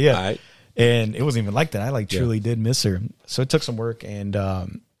 Exactly. Yeah. All right. And it wasn't even like that. I like truly did miss her. So it took some work, and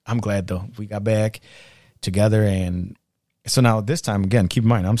I'm glad though. We got back together, and so now this time, again, keep in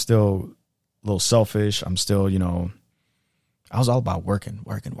mind, I'm still a little selfish. I'm still, you know, I was all about working.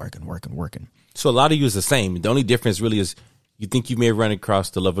 So a lot of you is the same. The only difference really is you think you may have run across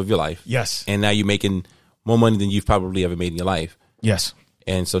the love of your life. Yes. And now you're making more money than you've probably ever made in your life. Yes.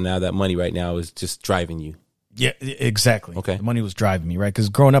 And so now that money right now is just driving you. Yeah, exactly. Okay. The money was driving me, right? Because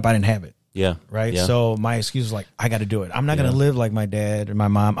growing up, I didn't have it. Yeah. Right. Yeah. So my excuse was like, I got to do it. I'm not going to live like my dad or my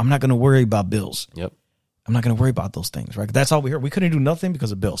mom. I'm not going to worry about bills. Yep. I'm not going to worry about those things, right? That's all we heard. We couldn't do nothing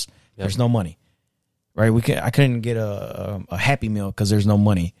because of bills. Yep. There's no money, right? I couldn't get a Happy Meal because there's no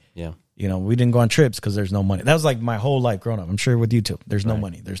money. Yeah. You know, we didn't go on trips because there's no money. That was like my whole life growing up. I'm sure with you too. There's no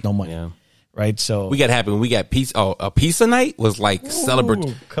money. There's no money. Yeah. Right. So we got happy when we got pizza. Oh, a pizza night was like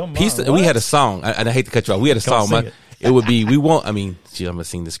celebrate. Come pizza. on. We had a song. I hate to cut you off. We had a song. It would be, we won't, I mean, gee, I'm going to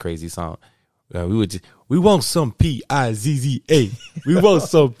sing this crazy song. We want some Pizza. We want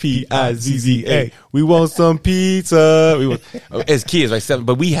some Pizza. We want some pizza. As kids, right?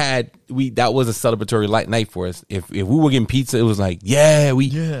 But that was a celebratory light night for us. If we were getting pizza, it was like,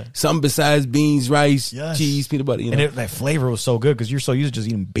 something besides beans, rice, cheese, peanut butter. You know? And that flavor was so good because you're so used to just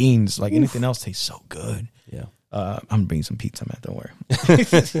eating beans. Like anything else tastes so good. Yeah. I'm bringing some pizza, man. Don't worry.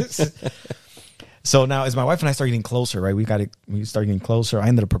 So now, as my wife and I start getting closer, right? We started getting closer. I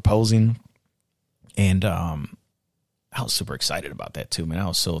ended up proposing. And I was super excited about that too, man. I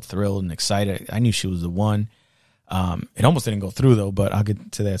was so thrilled and excited. I knew she was the one. It almost didn't go through though, but I'll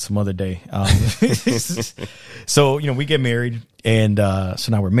get to that some other day. So, we get married, and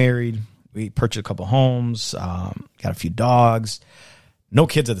so now we're married. We purchased a couple homes, got a few dogs. No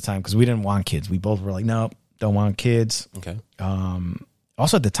kids at the time because we didn't want kids. We both were like, nope, don't want kids. Okay.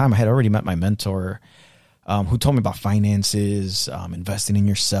 Also at the time, I had already met my mentor, who told me about finances, investing in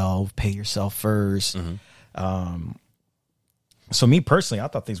yourself, pay yourself first. Mm-hmm. So me personally, I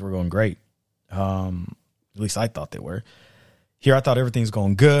thought things were going great. At least I thought they were. Here, I thought everything's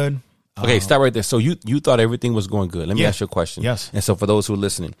going good. Okay, stop right there. So you thought everything was going good. Let me ask you a question. Yes. And so for those who are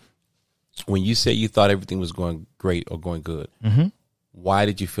listening, when you say you thought everything was going great or going good, why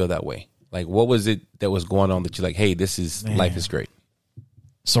did you feel that way? Like, what was it that was going on that you're like, hey, life is great?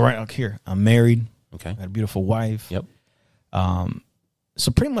 So right up here, I'm married. Okay. Got a beautiful wife. Yep.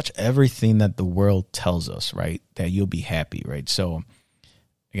 So pretty much everything that the world tells us, right, that you'll be happy, right? So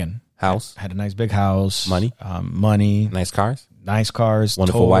again, house, had a nice big house, money, nice cars,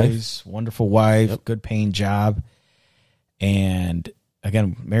 wonderful toys, wonderful wife, good paying job, and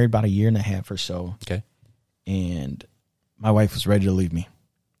again, married about 1.5 years or so. Okay. And my wife was ready to leave me.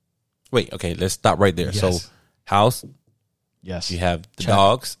 Wait, okay, let's stop right there. Yes. So house, yes, you have the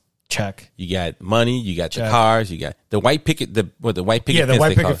dogs. Check. You got money. You got the cars. You got the white picket. The white picket. Yeah, the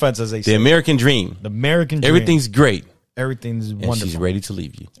white picket fence, as they say. The American dream. The American dream. Everything's great. Everything's wonderful. And she's ready to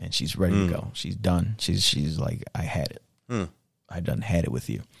leave you. And she's ready to go. She's done. She's like, I had it. I done had it with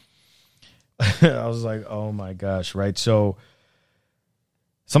you. I was like, oh my gosh, right? So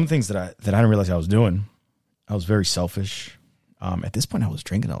some things that I didn't realize I was doing. I was very selfish. At this point, I was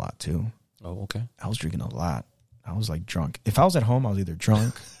drinking a lot too. Oh, okay. I was drinking a lot. I was like drunk. If I was at home, I was either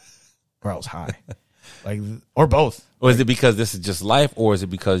drunk or I was high, or both. Or is it because this is just life, or is it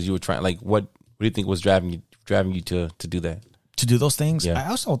because you were trying? Like, what do you think was driving you to do that? To do those things?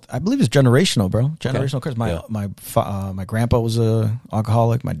 Yeah. I believe it's generational, bro. Generational curse. My grandpa was a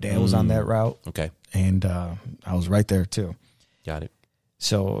alcoholic. My dad was on that route. Okay, and I was right there too. Got it.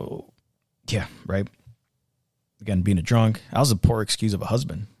 So, yeah, right. Again, being a drunk, I was a poor excuse of a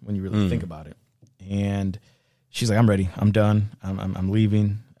husband when you really think about it. And she's like, "I'm ready. I'm done. I'm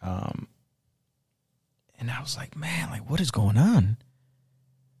leaving." And I was like, man, like, what is going on?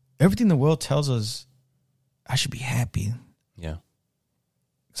 Everything the world tells us I should be happy. Yeah.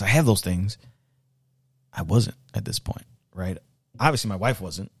 Because I have those things. I wasn't at this point, right? Obviously, my wife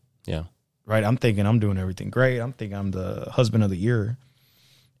wasn't. Yeah. Right? I'm thinking I'm doing everything great. I'm thinking I'm the husband of the year.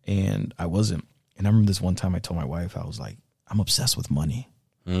 And I wasn't. And I remember this one time I told my wife, I was like, I'm obsessed with money.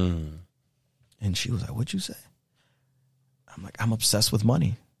 And she was like, what'd you say? I'm like, I'm obsessed with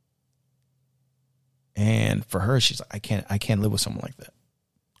money. And for her, she's like, I can't live with someone like that.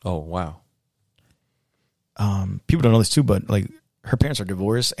 Oh, wow. People don't know this too, but like her parents are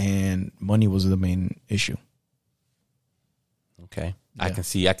divorced and money was the main issue. Okay. Yeah. I can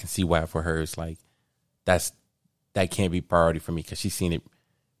see why for her it's like that can't be priority for me because she's seen it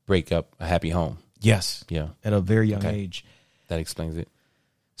break up a happy home. Yes. Yeah. At a very young age. That explains it.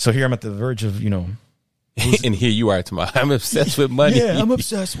 So here I'm at the verge of, and here you are tomorrow. I'm obsessed with money. Yeah, I'm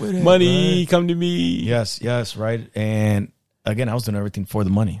obsessed with it. Money, right? Come to me. Yes, right. And again, I was doing everything for the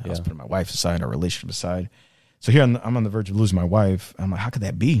money. I was putting my wife aside, our relationship aside. So here I'm on the verge of losing my wife. I'm like, how could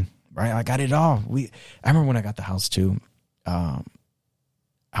that be? Right? I got it all. I remember when I got the house too. I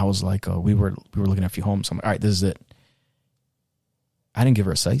was like, we were looking at a few homes. I'm like, all right, this is it. I didn't give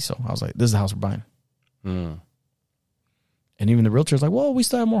her a say so. I was like, this is the house we're buying. And even the realtor was like, well, we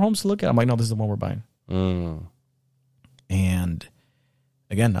still have more homes to look at. I'm like, no, this is the one we're buying. And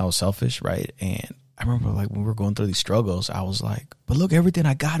again, I was selfish, right? And I remember like when we were going through these struggles, I was like, but look, everything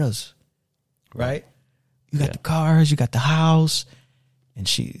I got us, right? You got the cars, you got the house. And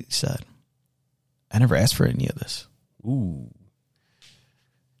she said, I never asked for any of this. Ooh.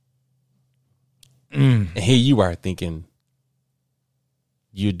 And here you are thinking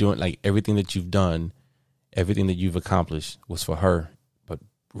you're doing like everything that you've done, everything that you've accomplished was for her, but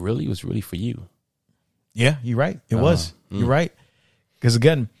really it was really for you. Yeah, you're right. It was. You're right. Because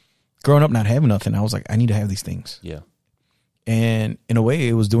again, growing up not having nothing, I was like, I need to have these things. Yeah. And in a way,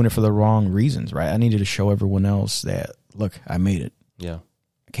 it was doing it for the wrong reasons, right? I needed to show everyone else that, look, I made it. Yeah.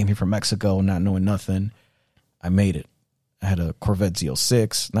 I came here from Mexico not knowing nothing. I made it. I had a Corvette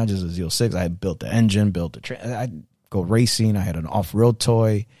Z06, not just a Z06. I had built the engine, built the I'd go racing. I had an off-road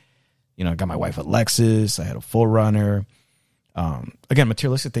toy. You know, I got my wife a Lexus. I had a 4Runner. Again,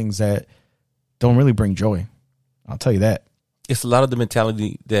 materialistic things that don't really bring joy. I'll tell you that. It's a lot of the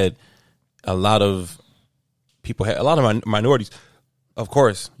mentality that a lot of people have, a lot of minorities, of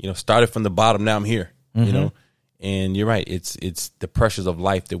course, you know, started from the bottom. Now I'm here, you know, and you're right. It's the pressures of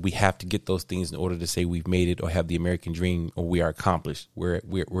life that we have to get those things in order to say we've made it or have the American dream or we are accomplished.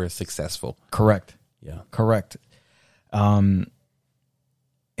 We're successful. Correct. Yeah. Correct. And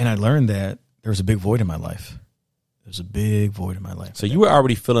I learned that there was a big void in my life. There's a big void in my life. So you were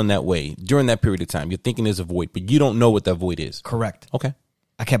already feeling that way during that period of time. You're thinking there's a void, but you don't know what that void is. Correct. Okay.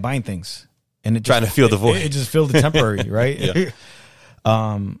 I kept buying things, and it trying to fill the void. It just filled the temporary, right? Yeah.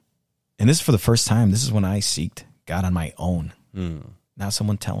 And this is for the first time. This is when I seeked God on my own. Not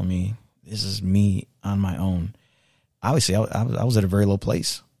someone telling me. This is me on my own. Obviously, I was at a very low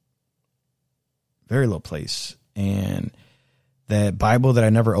place. Very low place. And that Bible that I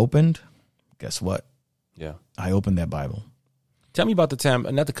never opened, guess what? Yeah. I opened that Bible. Tell me about the time,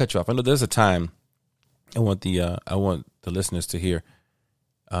 not to cut you off. I know there's a time I want the listeners to hear.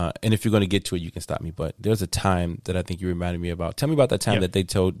 And if you're going to get to it, you can stop me. But there's a time that I think you reminded me about. Tell me about that time that they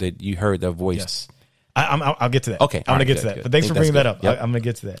told that you heard that voice. Yes. I'll get to that. Okay. I'm going to get to that. Good. But thanks for bringing that up. Yep. I'm going to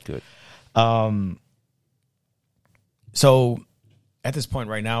get to that. Good. So at this point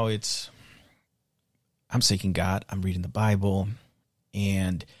right now, I'm seeking God. I'm reading the Bible.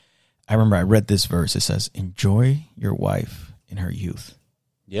 And I remember I read this verse. It says, enjoy your wife in her youth.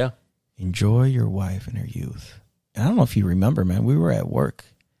 Yeah. Enjoy your wife in her youth. And I don't know if you remember, man, we were at work.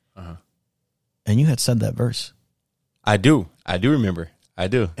 And you had said that verse. I do remember. I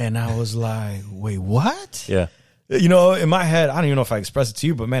do. And I was like, wait, what? Yeah. You know, in my head, I don't even know if I expressed it to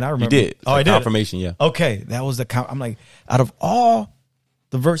you, but man, I remember. You did. Oh, I did. Confirmation, yeah. Okay, that was the count. I'm like, out of all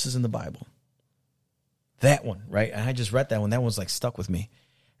the verses in the Bible, that one, right? And I just read that one. That one's like stuck with me.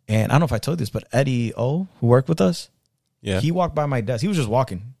 And I don't know if I told you this, but Eddie O, who worked with us, he walked by my desk. He was just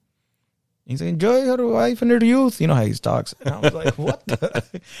walking. He's like, enjoy your wife and her youth. You know how he talks. And I was like, what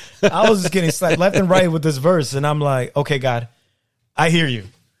the? I was just getting slapped left and right with this verse. And I'm like, okay, God, I hear you.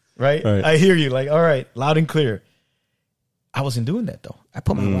 Right? I hear you. Like, all right, loud and clear. I wasn't doing that, though. I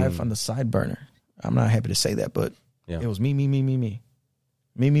put my wife on the side burner. I'm not happy to say that, but it was me,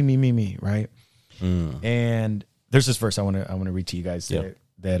 right? And there's this verse I want to read to you guys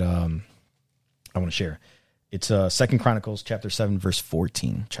that I want to share. It's 2 Chronicles chapter 7, verse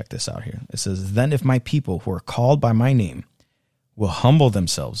 14. Check this out here. It says, then if my people who are called by my name will humble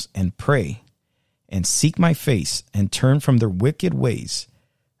themselves and pray and seek my face and turn from their wicked ways,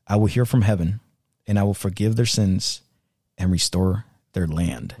 I will hear from heaven and I will forgive their sins and restore their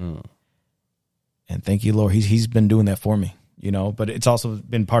land. And thank you, Lord. He's been doing that for me, you know, but it's also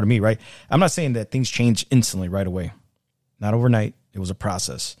been part of me, right? I'm not saying that things change instantly right away. Not overnight. It was a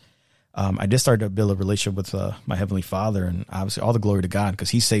process. I did start to build a relationship with my Heavenly Father, and obviously all the glory to God because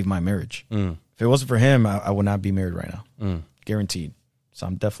He saved my marriage. If it wasn't for Him, I would not be married right now. Guaranteed. So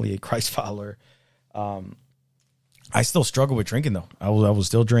I'm definitely a Christ follower. I still struggle with drinking, though. I was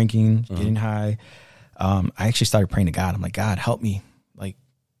still drinking, getting high. I actually started praying to God. I'm like, God, help me. Like,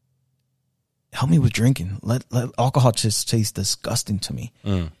 help me with drinking. Let alcohol just taste disgusting to me.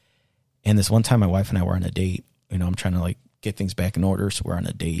 And this one time, my wife and I were on a date. You know, I'm trying to like get things back in order, so we're on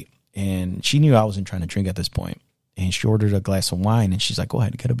a date. And she knew I wasn't trying to drink at this point. And she ordered a glass of wine, and she's like, go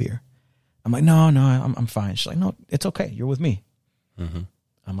ahead and get a beer. I'm like, no, I'm fine. She's like, no, it's okay. You're with me.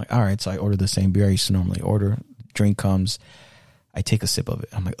 I'm like, all right. So I ordered the same beer I used to normally order. Drink comes. I take a sip of it.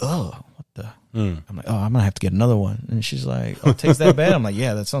 I'm like, oh, what the? I'm like, oh, I'm going to have to get another one. And she's like, oh, it tastes that bad? I'm like,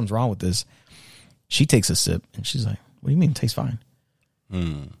 yeah, that something's wrong with this. She takes a sip, and she's like, what do you mean it tastes fine?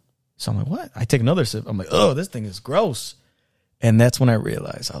 So I'm like, what? I take another sip. I'm like, oh, this thing is gross. And that's when I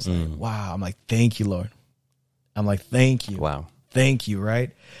realized, I was like, wow. I'm like, thank you, Lord. I'm like, thank you. Wow. Thank you,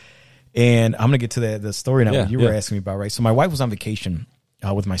 right? And I'm going to get to the story now you were asking me about, right? So my wife was on vacation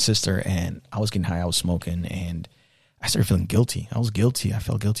with my sister, and I was getting high. I was smoking, and I started feeling guilty. I was guilty. I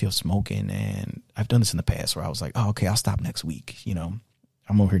felt guilty of smoking, and I've done this in the past where I was like, oh, okay, I'll stop next week. You know,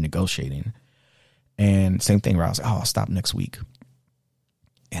 I'm over here negotiating. And same thing where I was like, oh, I'll stop next week.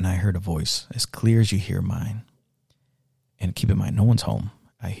 And I heard a voice as clear as you hear mine. And keep in mind, no one's home.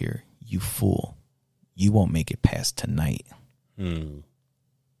 I hear, you fool. You won't make it past tonight.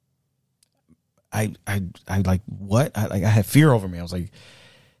 I like, what? I had fear over me. I was like,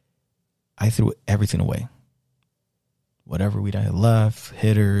 I threw everything away. whatever weed I had left,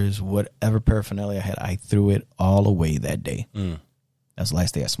 hitters, whatever paraphernalia I had, I threw it all away that day. That's the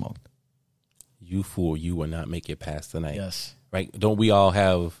last day I smoked. You fool, you will not make it past the night. Yes. Right? Don't we all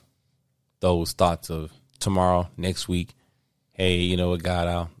have those thoughts of tomorrow, next week? Hey, you know what,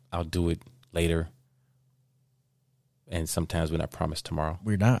 God, I'll do it later. And sometimes we're not promised tomorrow.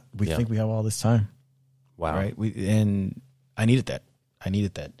 We're not. We think we have all this time. Wow. Right? And I needed that.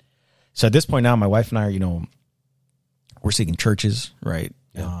 So at this point now, my wife and I are, we're seeking churches, right?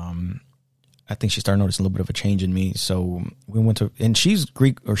 Yeah. I think she started noticing a little bit of a change in me. So we went to, and she's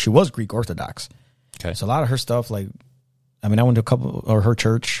Greek, or she was Greek Orthodox. Okay. So a lot of her stuff, I went to her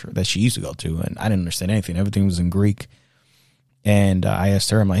church that she used to go to, and I didn't understand anything. Everything was in Greek. And I asked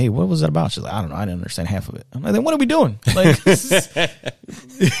her, I'm like, hey, what was that about? She's like, I don't know. I didn't understand half of it. I'm like, then what are we doing? What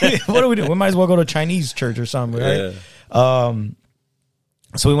are we doing? We might as well go to a Chinese church or something, right? Yeah.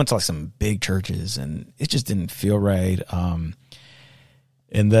 So we went to some big churches, and it just didn't feel right. And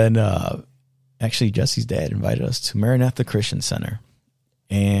then actually Jesse's dad invited us to Maranatha Christian Center,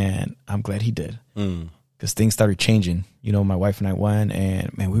 and I'm glad he did because things started changing. My wife and I went,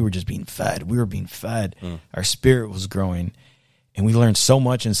 and man, we were just being fed. We were being fed. Our spirit was growing, and we learned so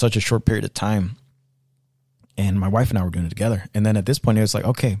much in such a short period of time. And my wife and I were doing it together. And then at this point, it was like,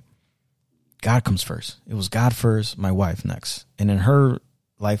 okay, God comes first. It was God first, my wife next, and in her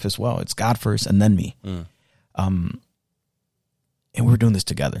life as well, it's God first and then me. And we're doing this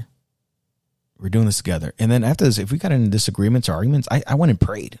together. And then after this, if we got into disagreements or arguments, I went and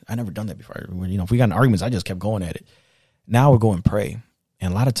prayed. I never done that before. If we got in arguments, I just kept going at it. Now we'll go and pray.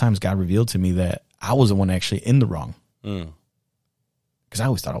 And a lot of times God revealed to me that I was the one actually in the wrong. Because I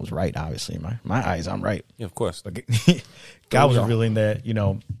always thought I was right, obviously. In my eyes, I'm right. Yeah, of course. But God was revealing that,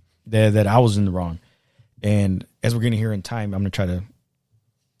 that I was in the wrong. And as we're getting here in time, I'm going to try to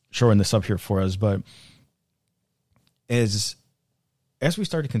shorten this up here for us. But as we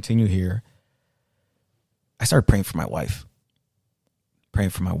start to continue here, I started praying for my wife.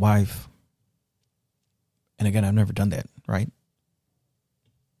 And again, I've never done that, right?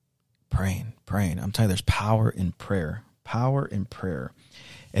 Praying. I'm telling you, there's power in prayer.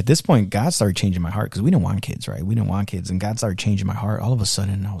 At this point, God started changing my heart because we didn't want kids, right? And God started changing my heart. All of a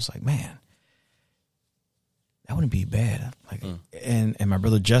sudden, I was like, man, that wouldn't be bad. And my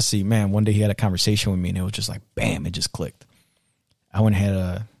brother Jesse, man, one day he had a conversation with me, and it was just like, bam, it just clicked. I went and had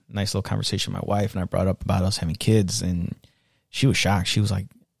a nice little conversation with my wife, and I brought up about us having kids, and she was shocked. She was like,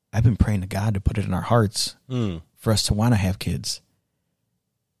 I've been praying to God to put it in our hearts for us to want to have kids.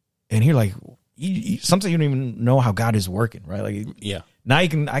 And you're like, sometimes you don't even know how God is working, right? Now I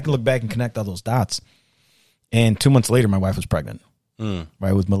can look back and connect all those dots. And 2 months later, my wife was pregnant.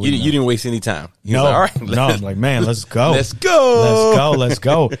 Right, with Melina. You didn't waste any time. No, like, all right, no. I'm like, man, let's go. Let's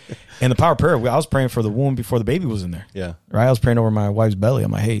go. And the power of prayer, I was praying for the womb before the baby was in there. Yeah. Right? I was praying over my wife's belly.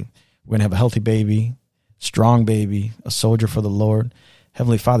 I'm like, hey, we're going to have a healthy baby, strong baby, a soldier for the Lord.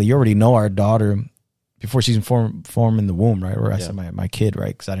 Heavenly Father, you already know our daughter before she's formed in the womb, right? Or I said my kid, right?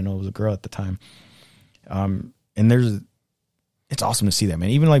 Because I didn't know it was a girl at the time. And it's awesome to see that, man.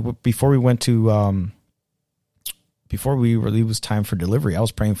 Even like before we went to, it was time for delivery, I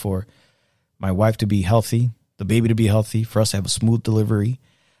was praying for my wife to be healthy, the baby to be healthy, for us to have a smooth delivery,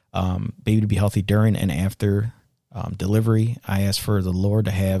 baby to be healthy during and after delivery. I asked for the Lord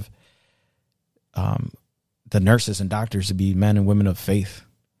to have the nurses and doctors to be men and women of faith.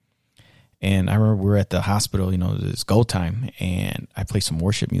 And I remember we were at the hospital, it's go time, and I play some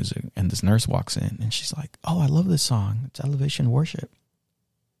worship music, and this nurse walks in, and she's like, oh, I love this song. It's Elevation Worship.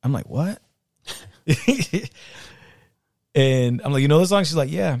 I'm like, what? And I'm like, you know this song? She's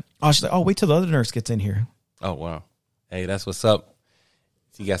like, yeah. Oh, she's like, oh, wait till the other nurse gets in here. Oh, wow. Hey, that's what's up.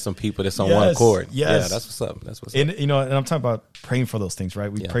 You got some people that's on one accord. Yes. Yeah, that's what's up. And, and I'm talking about praying for those things,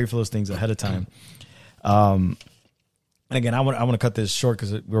 right? We pray for those things ahead of time. And again, I want to cut this short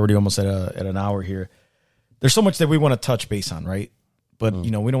because we're already almost at an hour here. There's so much that we want to touch base on, right? But, we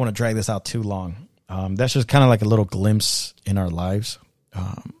don't want to drag this out too long. That's just kind of like a little glimpse in our lives.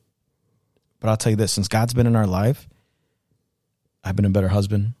 But I'll tell you this, since God's been in our life, I've been a better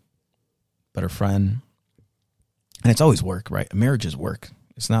husband, better friend. And it's always work, right? Marriage is work.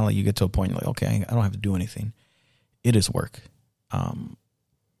 It's not like you get to a point, you're like, okay, I don't have to do anything. It is work.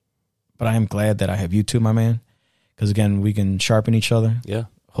 But I am glad that I have you too, my man. Because, again, we can sharpen each other. Yeah.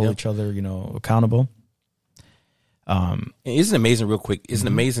 Hold each other, accountable. Isn't it amazing, real quick, isn't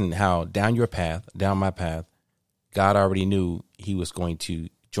it amazing how down my path, God already knew he was going to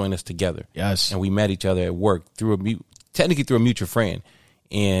join us together. Yes. And we met each other at work technically through a mutual friend.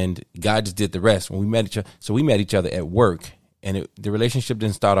 And God just did the rest when we met each other. So we met each other at work, and the relationship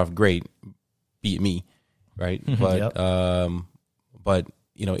didn't start off great, be it me. right? But but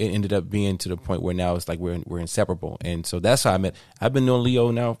you know, it ended up being to the point where now it's like we're inseparable, and so that's how I met. I've been knowing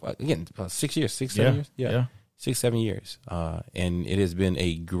Leo now again about 6 years, 7 years, 6, 7 years, and it has been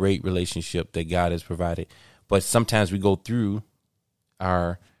a great relationship that God has provided. But sometimes we go through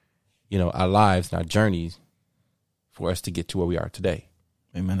our lives and our journeys for us to get to where we are today.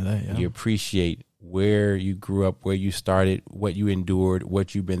 Amen to that. Yeah. You appreciate where you grew up, where you started, what you endured,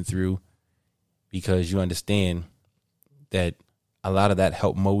 what you've been through, because you understand that a lot of that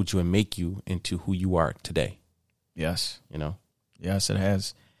helped mold you and make you into who you are today. Yes. Yes, it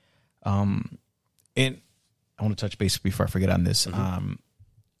has. And I want to touch base before I forget on this.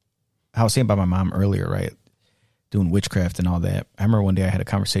 I was saying about my mom earlier, right? Doing witchcraft and all that. I remember one day I had a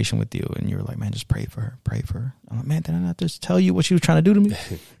conversation with you and you were like, man, just pray for her. Pray for her. I'm like, man, did I not just tell you what she was trying to do to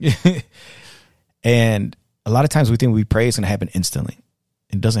me? And a lot of times we think we pray is going to happen instantly.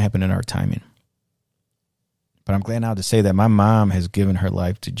 It doesn't happen in our timing. But I'm glad now to say that my mom has given her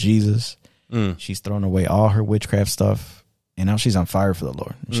life to Jesus. She's thrown away all her witchcraft stuff. And now she's on fire for the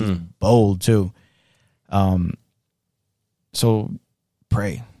Lord. And she's bold too. So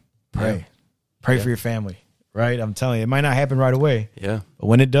pray for your family, right? I'm telling you, it might not happen right away. Yeah. But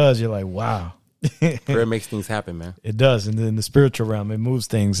when it does, you're like, wow. Prayer makes things happen, man. It does. And in the spiritual realm, it moves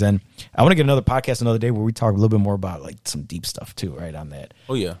things. And I want to get another podcast another day where we talk a little bit more about like some deep stuff too, right? On that.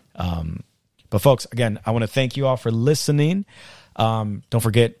 Oh yeah. But folks, again, I want to thank you all for listening. Don't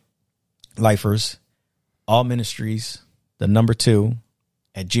forget, Lifers, all ministries, the number 2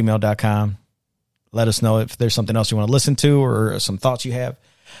 at gmail.com. Let us know if there's something else you want to listen to or some thoughts you have.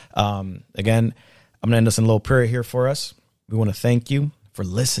 Again, I'm going to end us in a little prayer here for us. We want to thank you for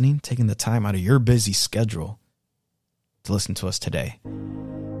listening, taking the time out of your busy schedule to listen to us today.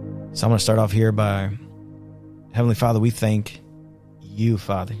 So I'm going to start off here by, Heavenly Father, we thank you,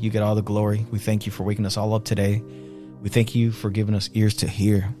 Father. You get all the glory. We thank you for waking us all up today. We thank you for giving us ears to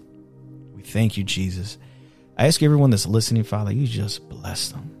hear. We thank you, Jesus. I ask everyone that's listening, Father, you just bless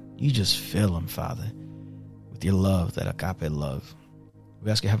them. You just fill them, Father, with your love, that agape love. We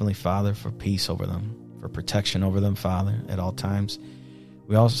ask you, Heavenly Father, for peace over them, for protection over them, Father, at all times.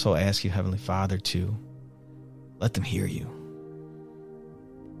 We also ask you, Heavenly Father, to let them hear you.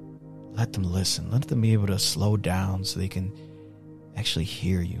 Let them listen. Let them be able to slow down so they can actually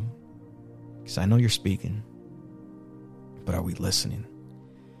hear you. Because I know you're speaking, but are we listening?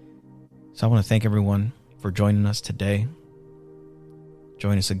 So I want to thank everyone for joining us today.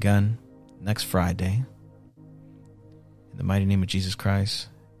 Join us again next Friday. In the mighty name of Jesus Christ,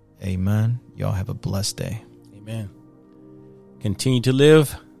 amen. Y'all have a blessed day. Amen. Continue to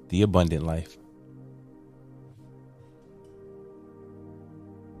live the abundant life.